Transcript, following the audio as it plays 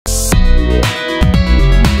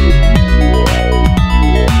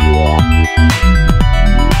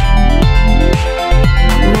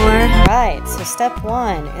Step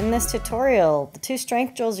 1, in this tutorial, the 2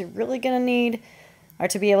 strength drills you're really going to need are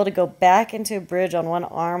to be able to go back into a bridge on one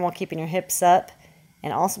arm while keeping your hips up,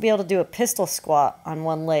 and also be able to do a pistol squat on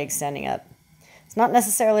one leg standing up. It's not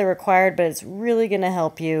necessarily required, but it's really going to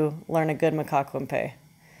help you learn a good Macaco.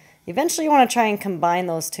 Eventually you want to try and combine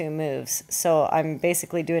those 2 moves, so I'm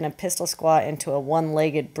basically doing a pistol squat into a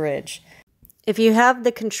one-legged bridge. If you have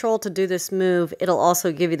the control to do this move, it'll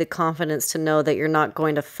also give you the confidence to know that you're not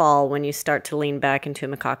going to fall when you start to lean back into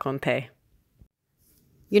a Macaco.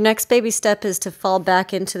 Your next baby step is to fall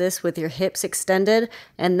back into this with your hips extended,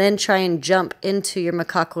 and then try and jump into your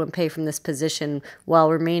Macaco from this position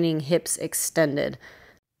while remaining hips extended.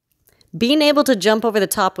 Being able to jump over the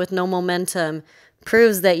top with no momentum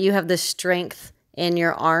proves that you have the strength in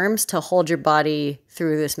your arms to hold your body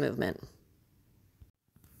through this movement.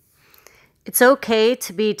 It's okay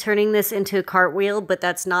to be turning this into a cartwheel, but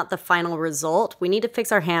that's not the final result. We need to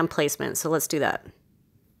fix our hand placement, so let's do that.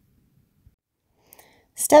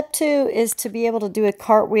 Step 2 is to be able to do a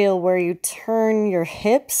cartwheel where you turn your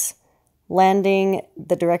hips, landing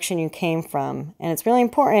the direction you came from. And it's really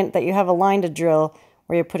important that you have a line to drill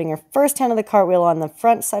where you're putting your first hand of the cartwheel on the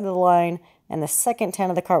front side of the line and the second hand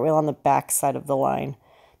of the cartwheel on the back side of the line.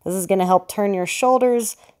 This is going to help turn your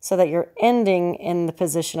shoulders so that you're ending in the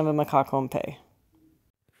position of a Macaco.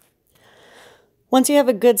 Once you have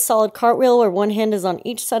a good solid cartwheel where one hand is on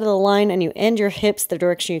each side of the line and you end your hips the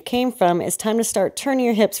direction you came from, it's time to start turning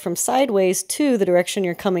your hips from sideways to the direction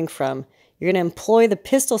you're coming from. You're going to employ the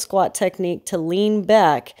pistol squat technique to lean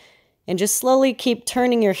back and just slowly keep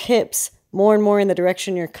turning your hips more and more in the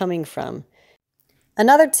direction you're coming from.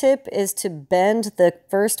 Another tip is to bend the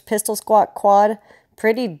first pistol squat quad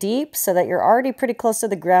pretty deep so that you're already pretty close to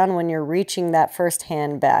the ground when you're reaching that first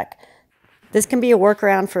hand back. This can be a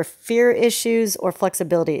workaround for fear issues or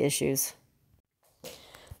flexibility issues.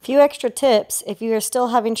 Few extra tips: if you are still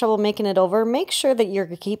having trouble making it over, make sure that you're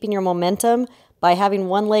keeping your momentum by having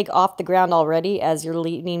one leg off the ground already as you're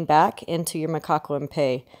leaning back into your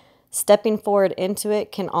Macaco. Stepping forward into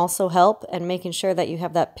it can also help, and making sure that you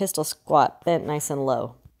have that pistol squat bent nice and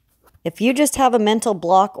low. If you just have a mental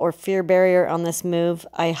block or fear barrier on this move,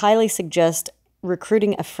 I highly suggest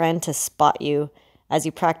recruiting a friend to spot you as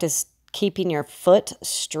you practice keeping your foot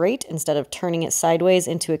straight instead of turning it sideways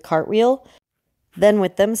into a cartwheel. Then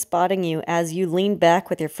with them spotting you as you lean back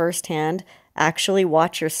with your first hand, actually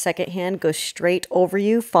watch your second hand go straight over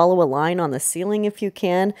you, follow a line on the ceiling if you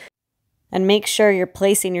can, and make sure you're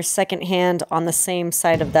placing your second hand on the same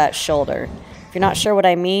side of that shoulder. If you're not sure what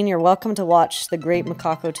I mean, you're welcome to watch the great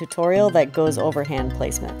Macaco tutorial that goes over hand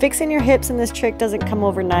placement. Fixing your hips in this trick doesn't come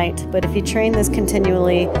overnight, but if you train this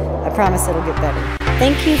continually, I promise it'll get better.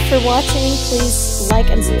 Thank you for watching. Please like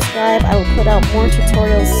and subscribe. I will put out more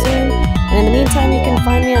tutorials soon. And in the meantime, you can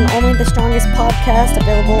find me on Only the Strongest podcast,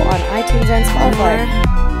 available on iTunes and Spotify.